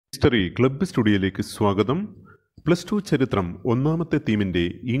History club സ്റ്റുഡിയോയിലേക്ക് സ്വാഗതം. Plus two ചരിത്രം ഒന്നാമത്തെ തീമിൻ്റെ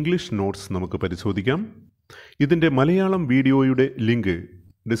ഇംഗ്ലീഷ് നോട്ട്സ് നമുക്ക് പരിശോധിക്കാം. ഇതിൻ്റെ മലയാളം വീഡിയോയുടെ ലിങ്ക്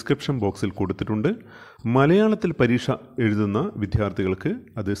ഡിസ്ക്രിപ്ഷൻ ബോക്സിൽ കൊടുത്തിട്ടുണ്ട്. മലയാളത്തിൽ പരീക്ഷ എഴുതുന്ന വിദ്യാർത്ഥികൾക്ക്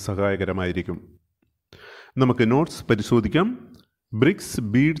അത് സഹായകരമായിരിക്കും. നമുക്ക് നോട്ട്സ് പരിശോധിക്കാം. BRICS,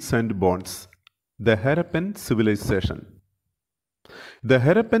 beads and bones. The Harappan civilisation. The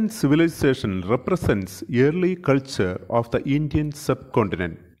Harappan civilization represents early culture of the Indian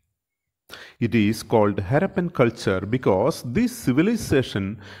subcontinent. It is called Harappan culture because this civilization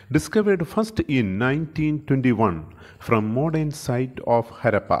discovered first in 1921 from modern site of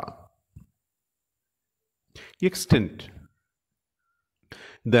Harappa. Extent.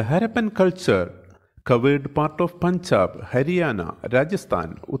 The Harappan culture covered part of Punjab, Haryana,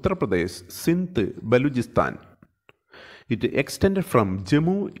 Rajasthan, Uttar Pradesh, Sindh, Balochistan. It extended from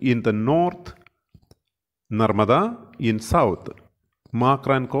Jammu in the north, Narmada in south,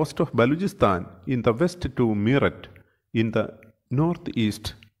 Makran coast of Balochistan in the west to Meerut in the northeast.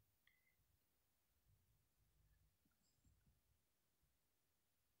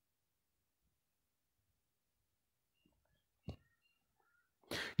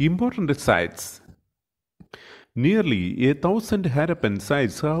 Important sites. Nearly 1,000 Harappan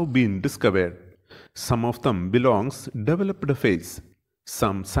sites have been discovered. Some of them belongs developed phase.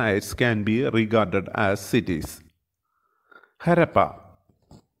 Some sites can be regarded as cities. Harappa.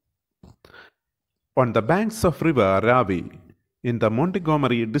 On the banks of river Ravi in the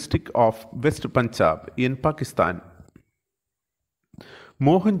Montgomery district of West Punjab in Pakistan.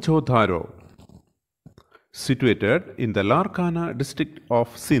 Mohenjo-daro, situated in the Larkana district of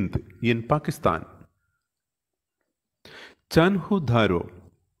Sindh in Pakistan. Chanhu-daro,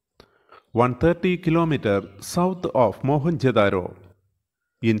 130 km south of Mohenjo-daro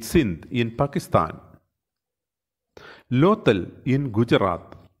in Sindh in Pakistan. Lothal in Gujarat.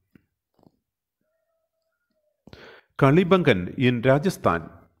 Kalibangan in Rajasthan.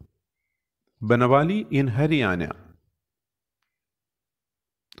 Banawali in Haryana.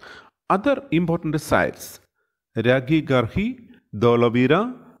 Other important sites: Ragi Garhi, Dholavira,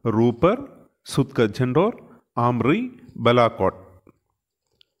 Rupar, Sutka Jhandor, Amri, Balakot,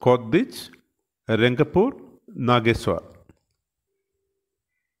 Kodich, Rangapur, Nageshwar.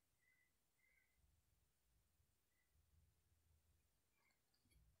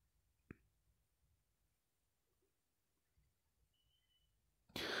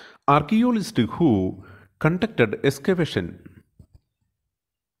 Archaeologists who conducted excavation: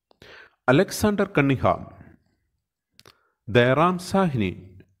 Alexander Cunningham. Dairam Sahni.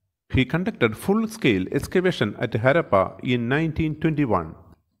 He conducted full-scale excavation at Harappa in 1921.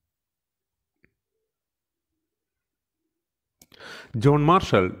 John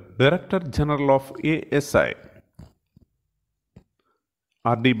Marshall, Director General of ASI.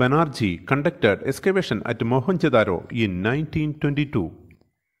 R.D. Banerjee conducted excavation at Mohenjo-daro in 1922.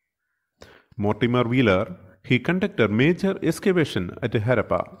 Mortimer Wheeler, he conducted major excavation at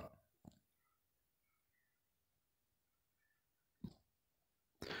Harappa.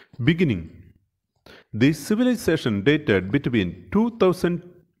 Beginning. This civilization dated between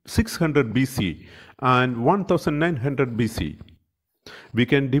 2600 BC and 1900 BC. We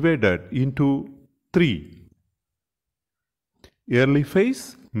can divide it into three: early phase,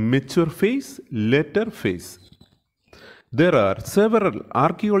 mature phase, later phase. There are several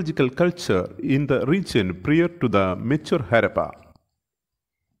archaeological cultures in the region prior to the mature Harappa.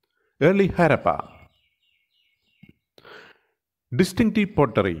 Early Harappa. Distinctive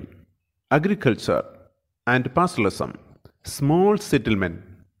pottery, agriculture and pastoralism, small settlement,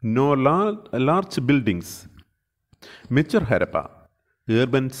 no large buildings. Mature Harappa.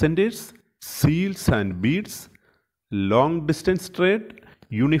 Urban centers, seals and beads, long distance trade,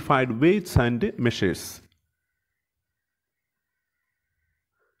 unified weights and measures.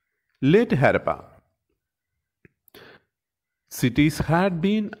 Late Harappa. Cities had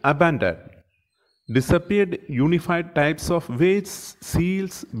been abandoned. Disappeared unified types of weights,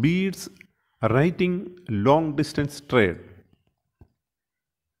 seals, beads, writing, long distance trade.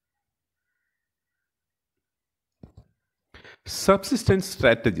 Subsistence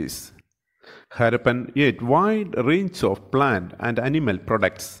strategies. Harappan ate wide range of plant and animal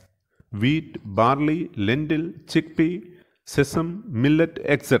products: wheat, barley, lentil, chickpea, sesame, millet,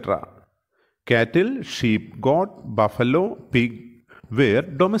 etc. Cattle, sheep, goat, buffalo, pig were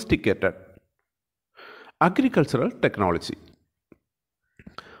domesticated. Agricultural technology.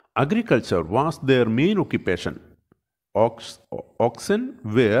 Agriculture was their main occupation. Oxen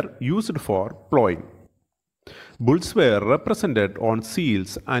were used for plowing. Bulls were represented on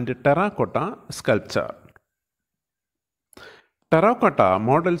seals and terracotta sculpture. Terracotta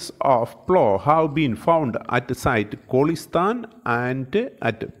models of plough have been found at site Kolistan and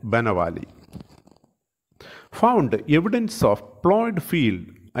at Banavali. Found evidence of ploughed field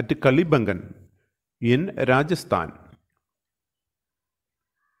at Kalibangan in Rajasthan.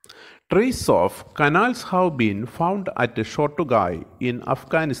 Traces of canals have been found at Shotugai in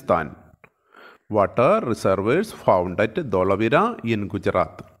Afghanistan. Water reservoirs found at Dholavira in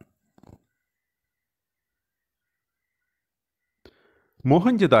Gujarat.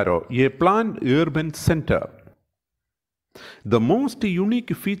 Mohenjo-daro, a planned urban center. The most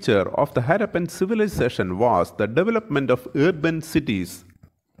unique feature of the Harappan civilization was the development of urban cities.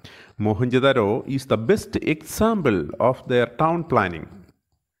 Mohenjo-daro is the best example of their town planning.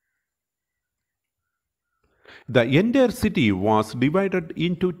 The entire city was divided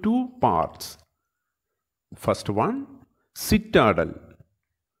into two parts. First one, citadel,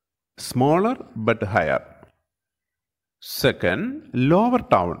 smaller but higher. Second, lower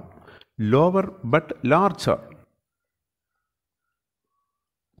town, lower but larger.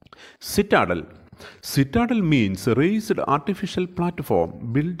 Citadel. Citadel means raised artificial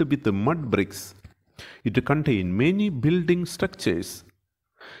platform built with mud bricks. It contains many building structures.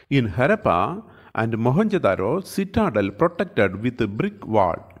 In Harappa and Mohenjo-daro, citadel protected with a brick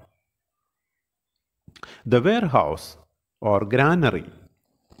wall. The warehouse or granary.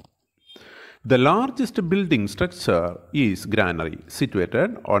 The largest building structure is granary,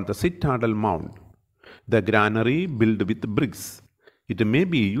 situated on the citadel mound. The granary built with bricks. It may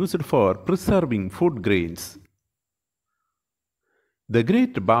be used for preserving food grains. The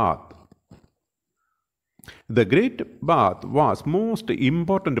Great Bath. The Great Bath was most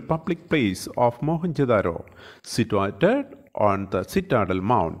important public place of Mohenjo-daro, situated on the citadel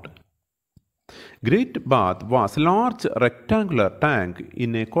mound. Great Bath was a large rectangular tank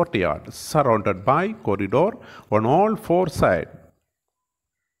in a courtyard surrounded by corridor on all four sides.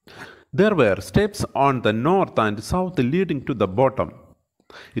 There were steps on the north and south leading to the bottom.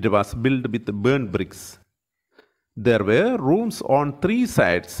 It was built with burnt bricks. There were rooms on three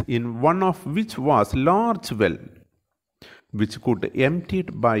sides, in one of which was large well, which could be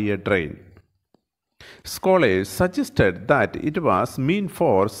emptied by a drain. Scholars suggested that it was meant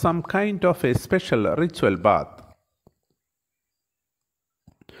for some kind of a special ritual bath.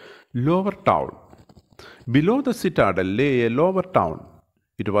 Lower town. Below the citadel lay a lower town.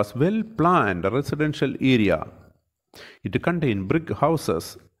 It was well-planned residential area. It contained brick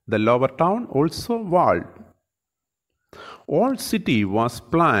houses. The lower town also walled. All city was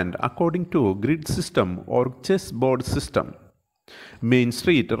planned according to grid system or chessboard system. Main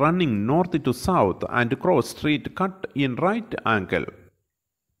street running north to south and cross street cut in right angle.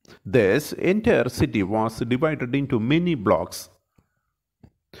 This entire city was divided into many blocks.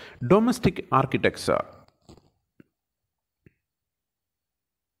 Domestic architecture.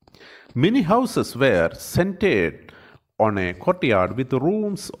 Many houses were centered on a courtyard with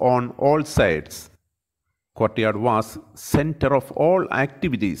rooms on all sides. Courtyard was center of all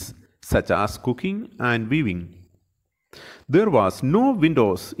activities such as cooking and weaving. There was no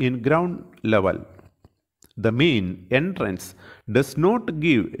windows in ground level. The main entrance does not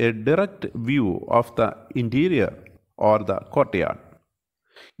give a direct view of the interior or the courtyard.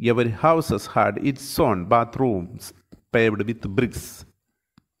 Every house had its own bathrooms paved with bricks,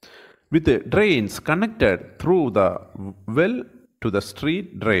 with drains connected through the well to the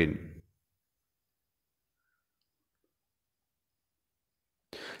street drain.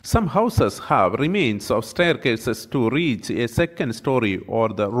 Some houses have remains of staircases to reach a second story or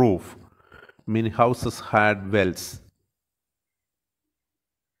the roof. Many houses had wells.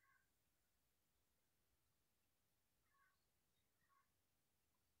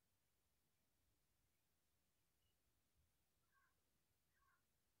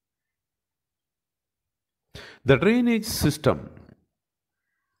 The drainage system.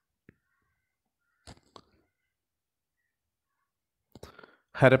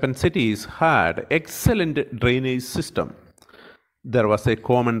 Harappan cities had excellent drainage system. There was a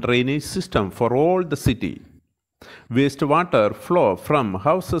common drainage system for all the city. Wastewater flow from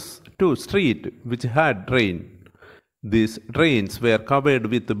houses to street which had drain. These drains were covered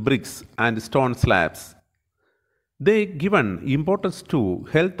with bricks and stone slabs. They given importance to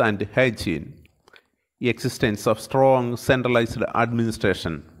health and hygiene. Existence of strong centralized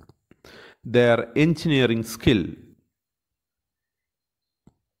administration. Their engineering skill.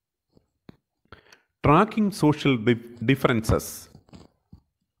 Tracking social differences.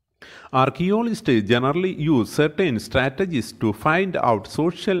 Archaeologists generally use certain strategies to find out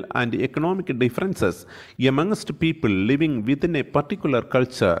social and economic differences amongst people living within a particular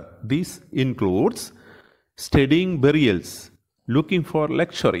culture. This includes studying burials, looking for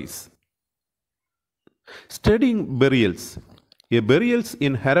luxuries. Studying burials. At burials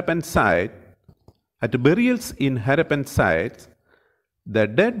in Harappan sites, the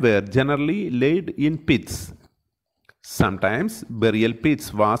dead were generally laid in pits. Sometimes burial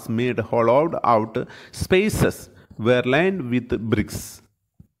pits was made hollowed out spaces were lined with bricks.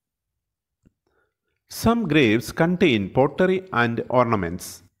 Some graves contain pottery and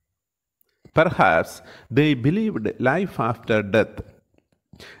ornaments. Perhaps they believed life after death.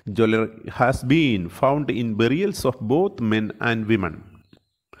 Jewelry has been found in burials of both men and women.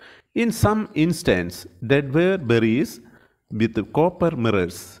 In some instances, dead were buried with copper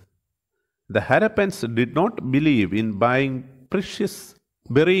mirrors. The Harappans did not believe in burying precious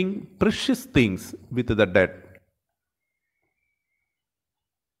things with the dead.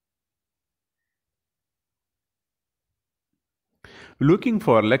 Looking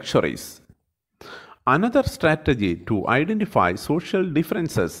for luxuries. Another strategy to identify social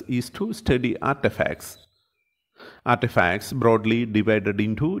differences is to study artifacts. Artifacts broadly divided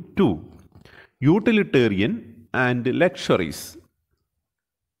into two: utilitarian and luxuries.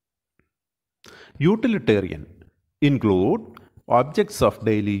 Utilitarian include objects of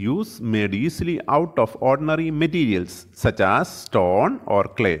daily use made easily out of ordinary materials such as stone or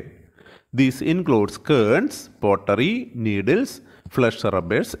clay. These include curtains, pottery, needles, flesh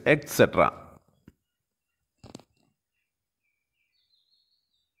rubbers, etc.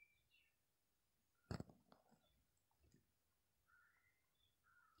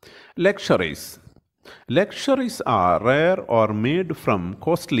 Luxuries. Luxuries are rare or made from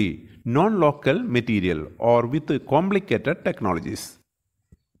costly, non-local material or with complicated technologies.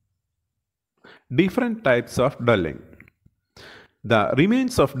 Different types of dwelling. The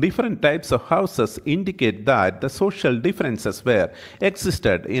remains of different types of houses indicate that the social differences were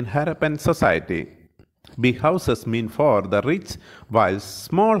existed in Harappan society. Big houses mean for the rich, while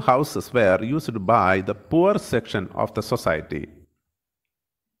small houses were used by the poor section of the society.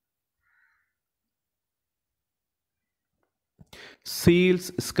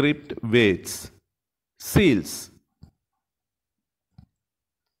 Seals, script, weights. Seals.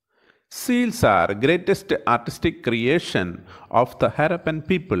 Seals are greatest artistic creation of the Harappan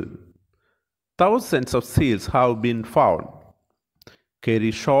people. Thousands of seals have been found. Carry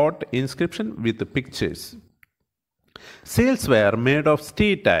short inscription with pictures. Seals were made of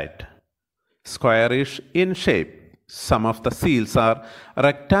steatite, squarish in shape. Some of the seals are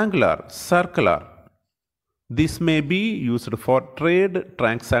rectangular, circular. This may be used for trade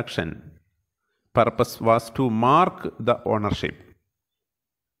transaction. Purpose was to mark the ownership.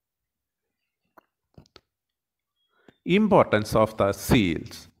 Importance of the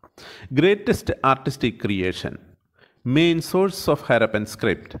seals. Greatest artistic creation. Main source of Harappan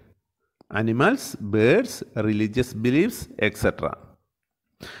script. Animals, birds, religious beliefs, etc.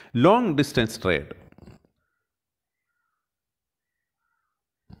 Long distance trade.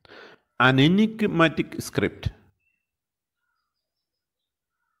 An enigmatic script.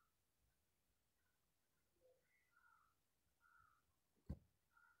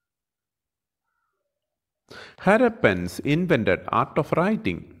 Harappans invented art of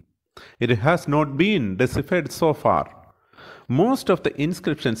writing. It has not been deciphered so far. Most of the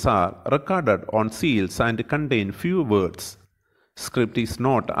inscriptions are recorded on seals and contain few words. Script is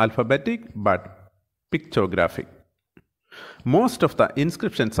not alphabetic but pictographic. Most of the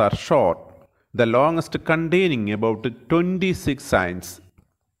inscriptions are short, the longest containing about 26 signs.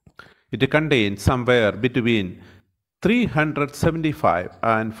 It contains somewhere between 375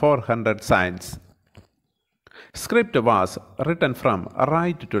 and 400 signs. Script was written from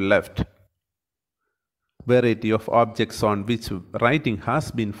right to left. Variety of objects on which writing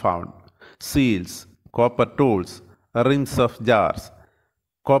has been found: seals, copper tools, rings of jars,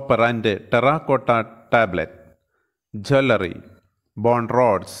 copper and terracotta tablet, jewelry, bone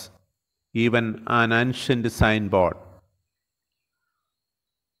rods, even an ancient signboard.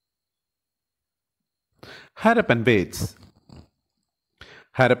 Harappan weights.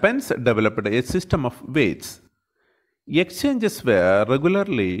 Harappans developed a system of weights. Exchanges were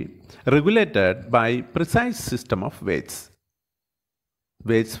regularly regulated by precise system of weights.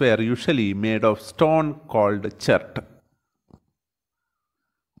 Weights were usually made of stone called chert.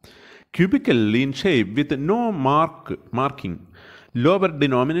 Cubical in shape with no marking. Lower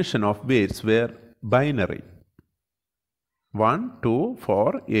denomination of weights were binary. 1, 2,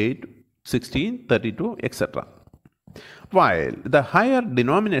 4, 8, 16, 32, etc. While the higher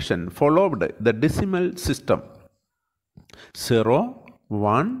denomination followed the decimal system. 0,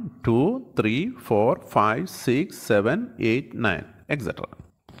 1, 2, 3, 4, 5, 6, 7, 8, 9, etc.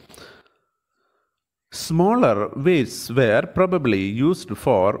 Smaller weights were probably used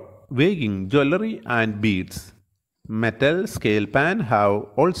for weighing jewelry and beads. Metal scale pan have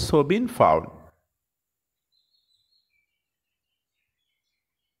also been found.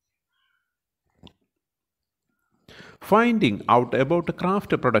 Finding out about craft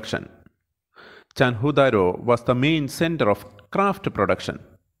production. Chanhudaro was the main center of craft production.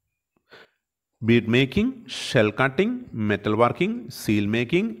 Bead making, shell cutting, metalworking, seal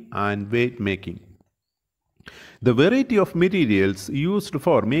making, and weight making. The variety of materials used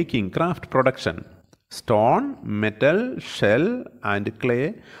for making craft production: stone, metal, shell, and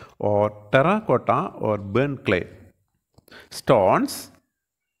clay, or terracotta or burnt clay. Stones: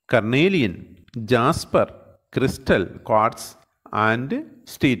 carnelian, jasper, crystal, quartz, and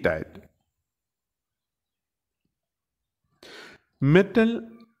steatite. Metal: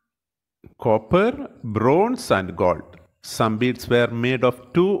 copper, bronze, and gold. Some beads were made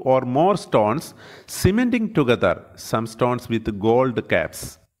of two or more stones cementing together, some stones with gold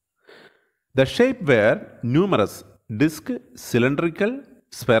caps. The shape were numerous: disc, cylindrical,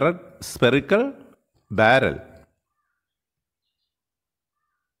 spherical, barrel.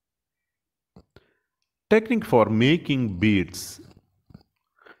 Technique for making beads.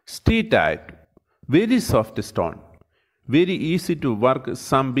 Steatite, very soft stone, very easy to work.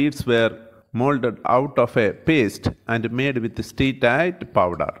 Some beads were molded out of a paste and made with steatite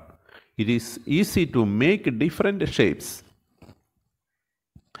powder. It is easy to make different shapes.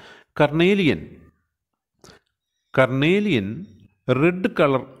 Carnelian, red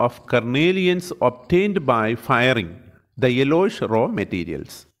color of carnelians obtained by firing the yellowish raw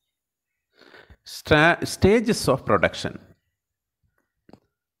materials. Stages of production.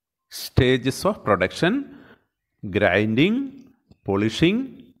 Stages of production: grinding,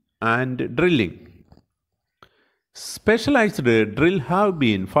 polishing, and drilling. Specialized drill have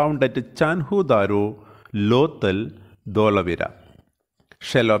been found at Chanhudaro, Lothal, Dholavira.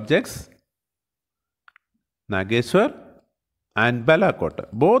 Shell objects: Nageshwar and Balakot.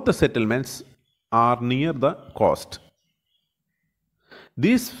 Both the settlements are near the coast.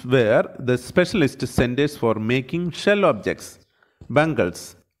 These were the specialist centers for making shell objects,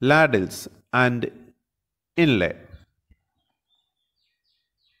 bangles, ladles, and inlay.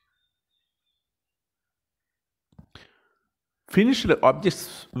 Finished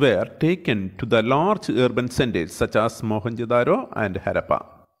objects were taken to the large urban centers such as Mohenjo-daro and Harappa.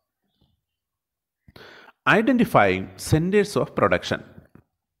 Identifying centers of production.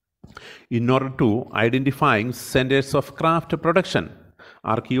 In order to identifying centers of craft production,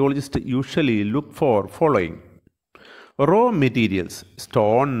 archaeologists usually look for following: raw materials,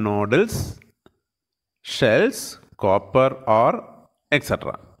 stone nodules, shells, copper ore,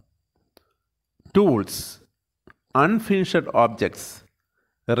 etc. Tools, unfinished objects,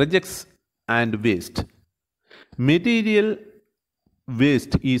 rejects, and waste. Material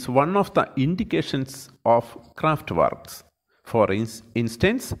waste is one of the indications of craft works. For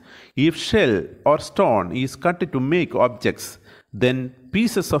instance, if shell or stone is cut to make objects, then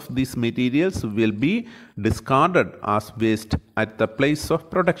pieces of these materials will be discarded as waste at the place of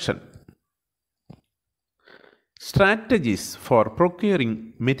production. Strategies for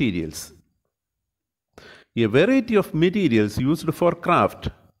procuring materials. A variety of materials used for craft,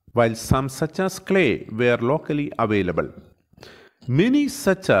 while some such as clay were locally available. Many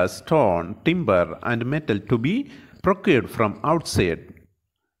such as stone, timber, and metal to be procured from outside.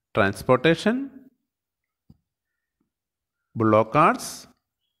 Transportation, bullock carts,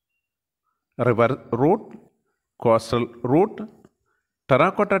 river route, coastal route.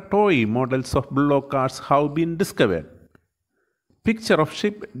 Terracotta toy models of bullock carts have been discovered. Picture of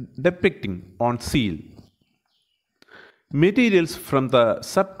ship depicting on seal. Materials from the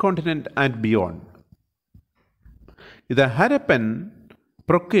subcontinent and beyond. The Harappan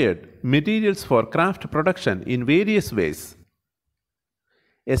procured materials for craft production in various ways.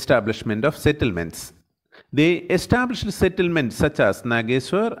 Establishment of settlements. They established settlements such as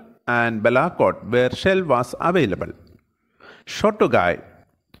Nageshwar and Balakot where shell was available. Shotogai,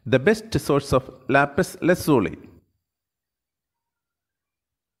 the best source of lapis lazuli.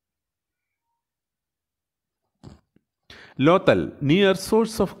 Lothal, near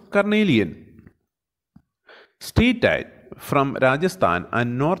source of carnelian. Steatite from Rajasthan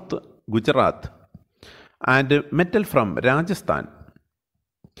and North Gujarat, and metal from Rajasthan.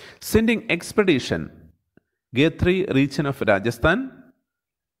 Sending expedition, Gathri region of Rajasthan,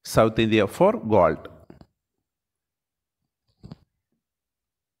 South India for gold.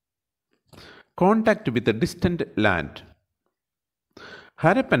 Contact with a distant land.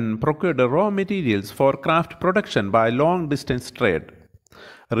 Harappan procured raw materials for craft production by long distance trade.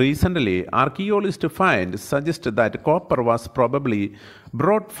 Recently, archaeologists find suggest that copper was probably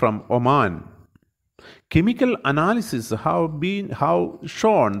brought from Oman. Chemical analysis have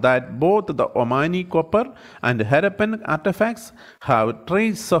shown that both the Omani copper and Harappan artifacts have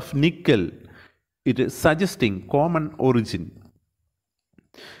traces of nickel, it is suggesting common origin.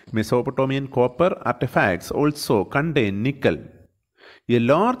 Mesopotamian copper artifacts also contain nickel. A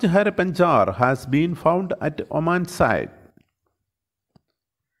large Harappan jar has been found at Oman site.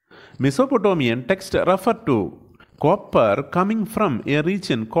 Mesopotamian texts refer to copper coming from a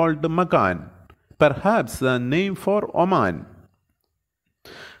region called Magan, perhaps the name for Oman.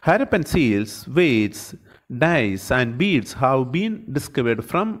 Harappan seals, weights, dyes, and beads have been discovered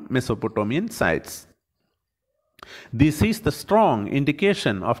from Mesopotamian sites. This is the strong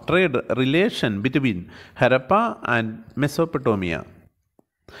indication of trade relation between Harappa and Mesopotamia.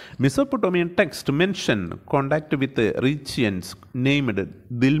 Mesopotamian texts mention contact with regions named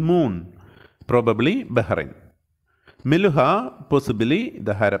Dilmun, probably Bahrain. Meluha, possibly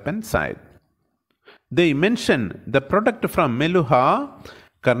the Harappan side. They mention the product from Meluha,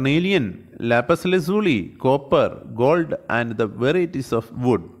 carnelian, lapis lazuli, copper, gold, and the varieties of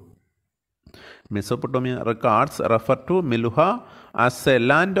wood. Mesopotamian records refer to Meluha as a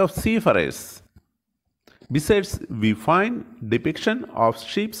land of seafarers. Besides, we find depiction of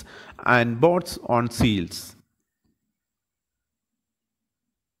ships and boats on seals.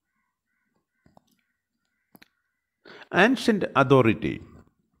 Ancient authority.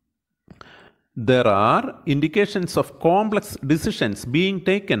 There are indications of complex decisions being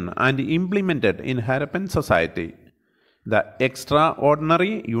taken and implemented in Harappan society. The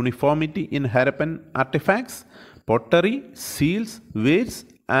extraordinary uniformity in Harappan artifacts, pottery, seals, weights,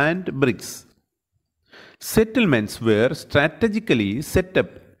 and bricks. Settlements were strategically set up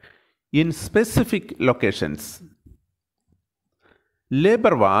in specific locations.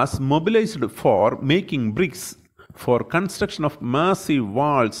 Labor was mobilized for making bricks for construction of massive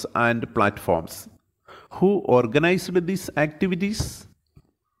walls and platforms. Who organized these activities?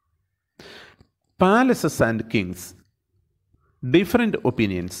 Palaces and kings. Different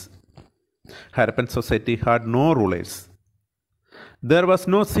opinions. Harappan society had no rulers. There was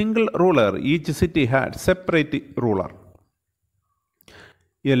no single ruler, each city had separate ruler.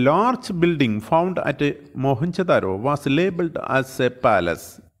 A large building found at Mohenjo-daro was labeled as a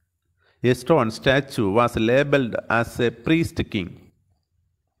palace. A stone statue was labeled as a priest king.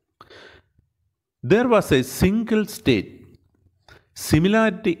 There was a single state.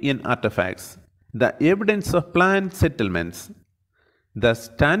 Similarity in artifacts, the evidence of planned settlements, the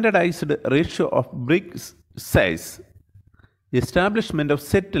standardized ratio of brick size, establishment of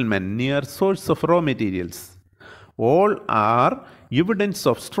settlement near source of raw materials, all are evidence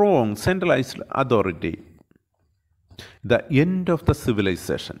of strong centralized authority. The end of the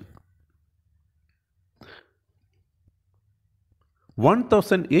civilization.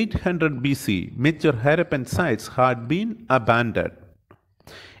 1800 BC, major Harappan sites had been abandoned.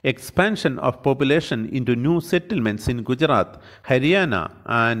 Expansion of population into new settlements in Gujarat, Haryana,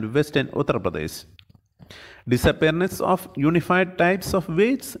 and western Uttar Pradesh. Disappearance of unified types of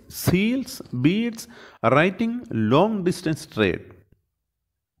weights, seals, beads, writing, long distance trade.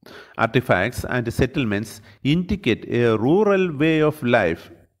 Artifacts and settlements indicate a rural way of life.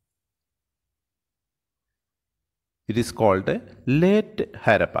 It is called late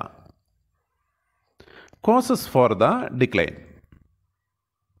Harappa. Causes for the decline.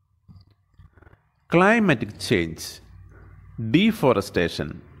 Climatic change,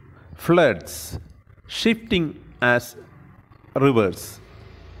 deforestation, floods, shifting as rivers,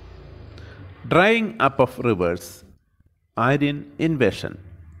 drying up of rivers, Aryan invasion.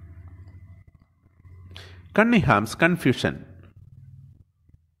 Cunningham's confusion.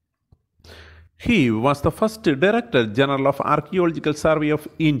 He was the first Director General of Archaeological Survey of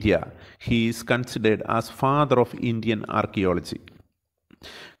India. He is considered as father of Indian archaeology.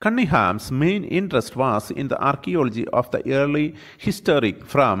 Cunningham's main interest was in the archaeology of the early historic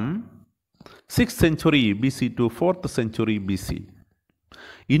from 6th century BC to 4th century BC.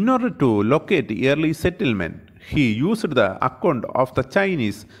 In order to locate early settlement, he used the account of the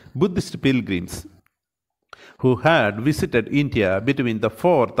Chinese Buddhist pilgrims who had visited India between the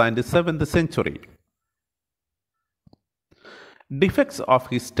 4th and 7th century. Defects of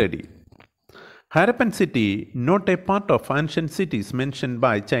his study. Harappan city, not a part of ancient cities mentioned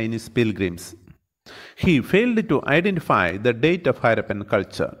by Chinese pilgrims. He failed to identify the date of Harappan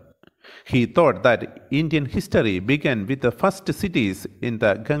culture. He thought that Indian history began with the first cities in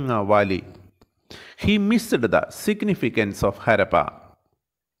the Ganga Valley. He missed the significance of Harappa.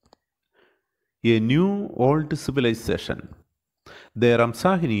 A new old civilization. The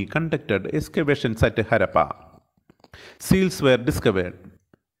Ramsahini conducted excavations at Harappa. Seals were discovered.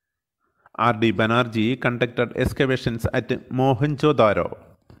 R.D. Banerjee conducted excavations at Mohenjo-daro.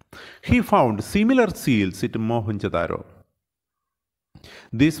 He found similar seals at Mohenjo-daro.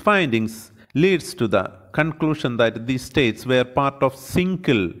 These findings leads to the conclusion that these states were part of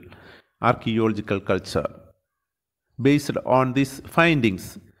single archaeological culture. Based on these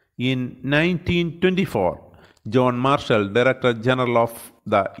findings, in 1924, John Marshall, Director General of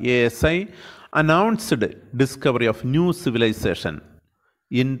the ASI, announced discovery of new civilization,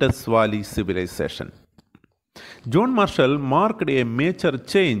 Indus Valley Civilization. John Marshall marked a major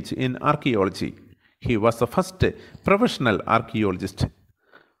change in archaeology. He was the first professional archaeologist.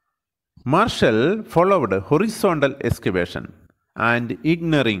 Marshall followed horizontal excavation and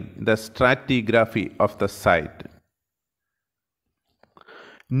ignoring the stratigraphy of the site.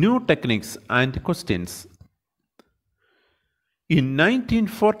 New techniques and questions. In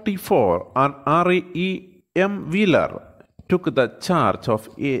 1944, R.E.M. Wheeler took the charge of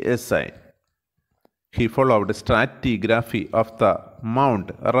ASI. He followed stratigraphy of the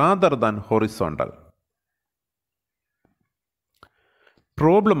mound rather than horizontal.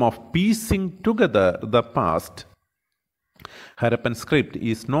 Problem of piecing together the past. Harappan script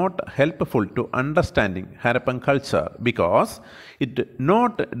is not helpful to understanding Harappan culture because it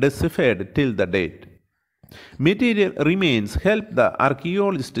not deciphered till the date. Material remains help the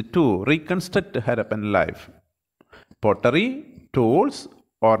archaeologist to reconstruct Harappan life. Pottery, tools,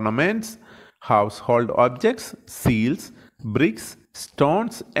 ornaments, household objects, seals, bricks,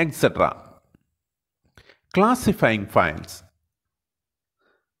 stones, etc. Classifying finds.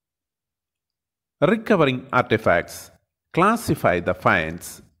 Recovering artifacts. Classify the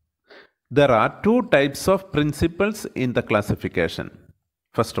finds. There are two types of principles in the classification.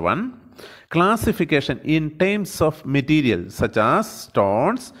 First one, classification in terms of material such as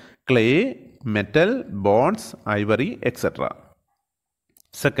stones, clay, metal, bones, ivory, etc.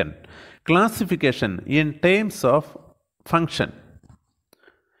 Second, classification in terms of function.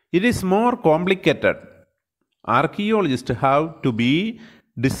 It is more complicated. Archaeologists have to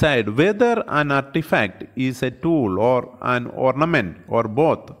decide whether an artifact is a tool or an ornament or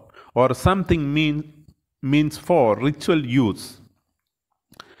both, or something means for ritual use.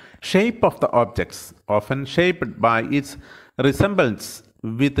 Shape of the objects, often shaped by its resemblance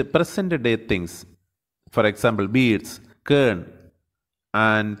with present-day things. For example, beads, cairn,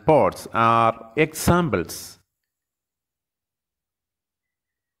 and pots are examples.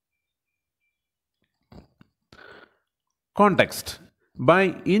 Context.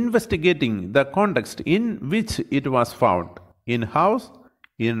 By investigating the context in which it was found, in house,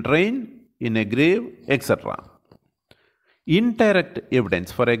 in rain, in a grave, etc. Indirect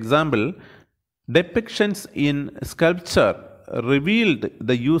evidence, for example, depictions in sculpture revealed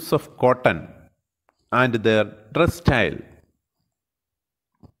the use of cotton and their dress style.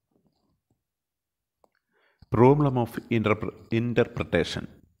 Problem of interpretation.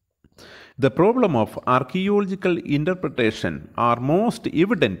 The problem of archaeological interpretation are most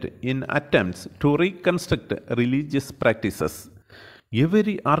evident in attempts to reconstruct religious practices.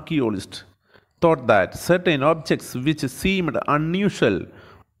 Every archaeologist thought that certain objects which seemed unusual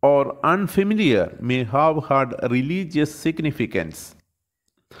or unfamiliar may have had religious significance.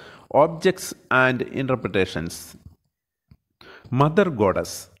 Objects and interpretations. Mother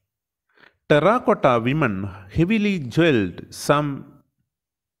Goddess. Terracotta women heavily jeweled, some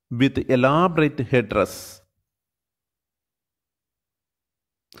with elaborate headdress.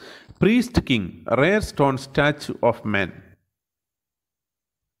 Priest King, rare stone statue of man.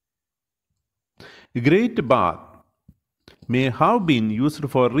 Great bath may have been used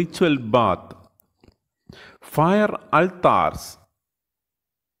for ritual bath. Fire altars.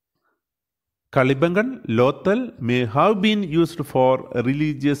 Kalibangan, Lothal may have been used for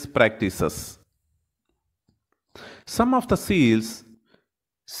religious practices. Some of the seals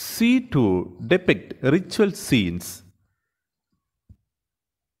see to depict ritual scenes.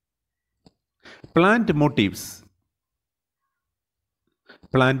 Plant motifs.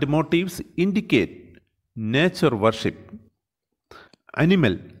 Plant motifs indicate nature worship.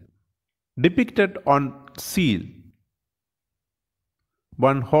 Animal depicted on seal.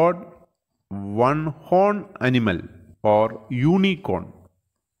 One horn animal or unicorn.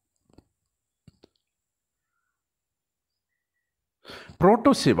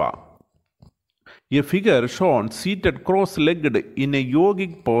 Proto-Shiva, a figure shown seated cross-legged in a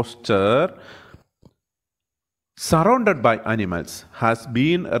yogic posture surrounded by animals, has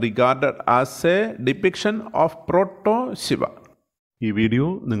been regarded as a depiction of Proto-Shiva. ഈ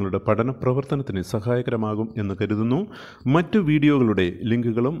video നിങ്ങളുടെ പഠന പ്രവർത്തനത്തിന് സഹായകരമാകും എന്ന് കരുതുന്നു. മറ്റു വീഡിയോകളുടെ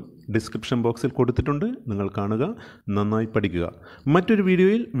ലിങ്കുകളും description ബോക്സിൽ കൊടുത്തിട്ടുണ്ട്. നിങ്ങൾ കാണുക, നന്നായി പഠിക്കുക. മറ്റൊരു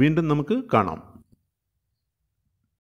വീഡിയോയിൽ വീണ്ടും നമുക്ക് കാണാം.